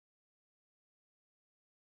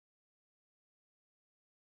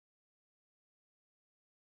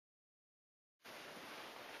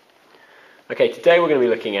Okay, today we're going to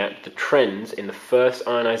be looking at the trends in the first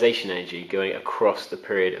ionization energy going across the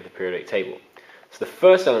period of the periodic table. So the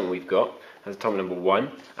first element we've got has atomic number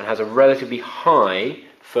 1 and has a relatively high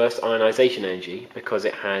first ionization energy because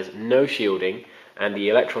it has no shielding and the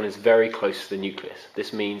electron is very close to the nucleus.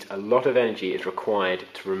 This means a lot of energy is required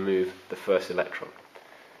to remove the first electron.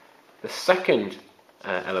 The second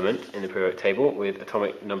element in the periodic table with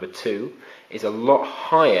atomic number 2 is a lot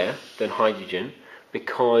higher than hydrogen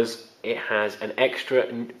because it has an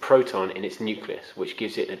extra proton in its nucleus, which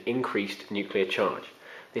gives it an increased nuclear charge.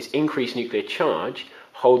 This increased nuclear charge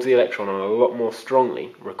holds the electron on a lot more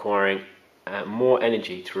strongly, requiring more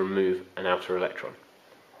energy to remove an outer electron.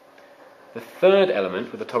 The third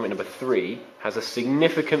element, with atomic number 3, has a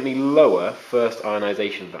significantly lower first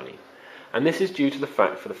ionization value. And this is due to the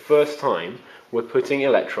fact, for the first time, we're putting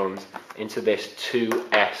electrons into this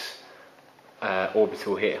 2s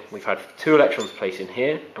orbital here. We've had 2 electrons placed in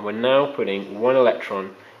here, and we're now putting 1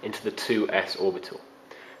 electron into the 2s orbital.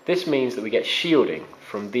 This means that we get shielding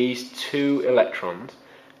from these 2 electrons,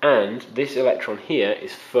 and this electron here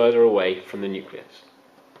is further away from the nucleus.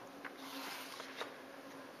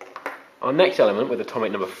 Our next element, with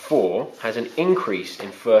atomic number 4, has an increase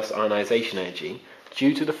in first ionization energy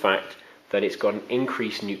due to the fact that it's got an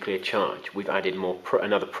increased nuclear charge. We've added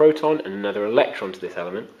another proton and another electron to this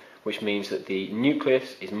element, which means that the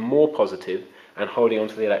nucleus is more positive and holding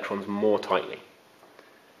onto the electrons more tightly.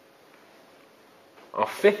 Our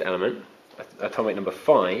fifth element, atomic number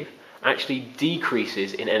 5, actually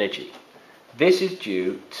decreases in energy. This is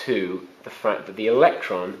due to the fact that the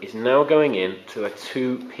electron is now going into a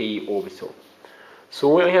 2p orbital. So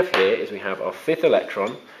what we have here is we have our 5th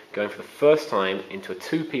electron going for the first time into a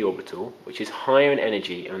 2p orbital, which is higher in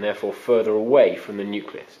energy and therefore further away from the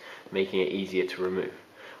nucleus, making it easier to remove.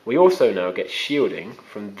 We also now get shielding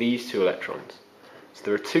from these 2 electrons. So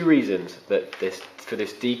there are 2 reasons for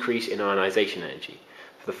this decrease in ionization energy.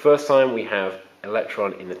 For the first time, we have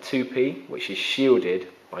electron in the 2p, which is shielded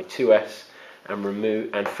by 2s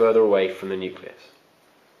and further away from the nucleus.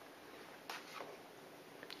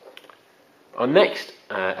 Our next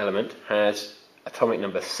element has atomic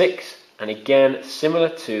number 6, and again, similar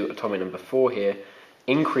to atomic number 4 here,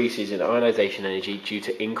 increases in ionization energy due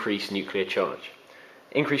to increased nuclear charge.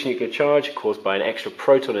 Increased nuclear charge caused by an extra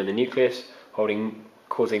proton in the nucleus, causing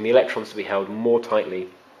the electrons to be held more tightly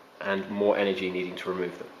and more energy needing to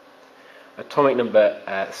remove them. Atomic number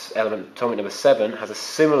 7 has a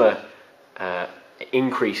similar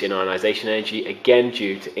increase in ionization energy, again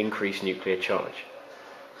due to increased nuclear charge.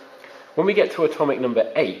 When we get to atomic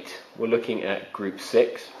number 8, we're looking at group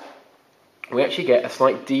 6, we actually get a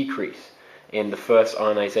slight decrease in the first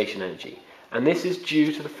ionization energy. And this is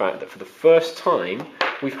due to the fact that for the first time,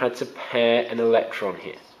 we've had to pair an electron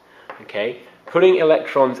here. Okay? Putting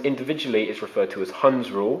electrons individually is referred to as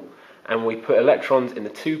Hund's rule, and we put electrons in the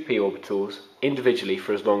 2p orbitals individually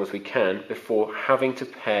for as long as we can before having to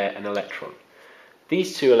pair an electron.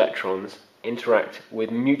 These 2 electrons interact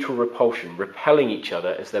with mutual repulsion, repelling each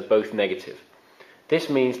other as they're both negative. This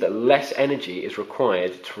means that less energy is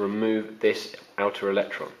required to remove this outer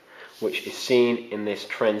electron, which is seen in this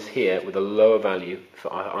trends here with a lower value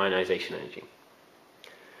for ionization energy.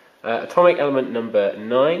 Atomic element number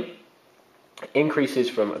 9 increases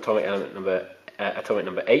from atomic number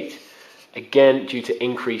 8, again due to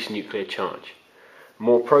increased nuclear charge.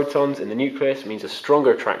 More protons in the nucleus means a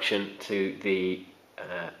stronger attraction to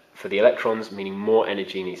for the electrons, meaning more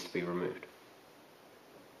energy needs to be removed.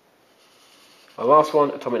 Our last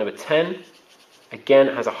one, atomic number 10, again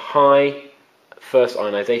has a high first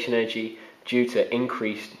ionization energy due to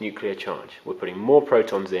increased nuclear charge. We're putting more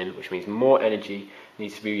protons in, which means more energy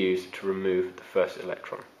needs to be used to remove the first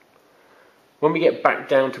electron. When we get back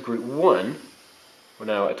down to group 1, we're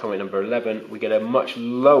now at atomic number 11, we get a much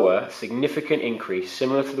lower, significant increase,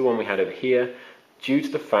 similar to the one we had over here, due to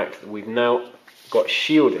the fact that we've now got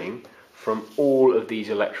shielding from all of these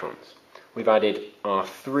electrons. We've added our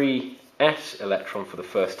 3s electron for the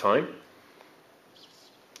first time,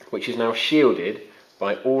 which is now shielded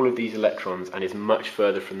by all of these electrons and is much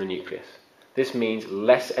further from the nucleus. This means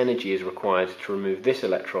less energy is required to remove this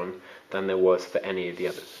electron than there was for any of the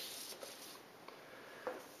others.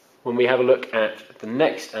 When we have a look at the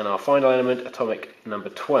next and our final element, atomic number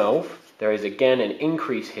 12, there is again an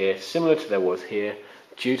increase here, similar to there was here,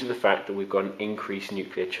 due to the fact that we've got an increased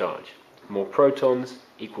nuclear charge. More protons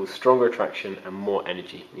equals stronger attraction and more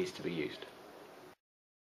energy needs to be used.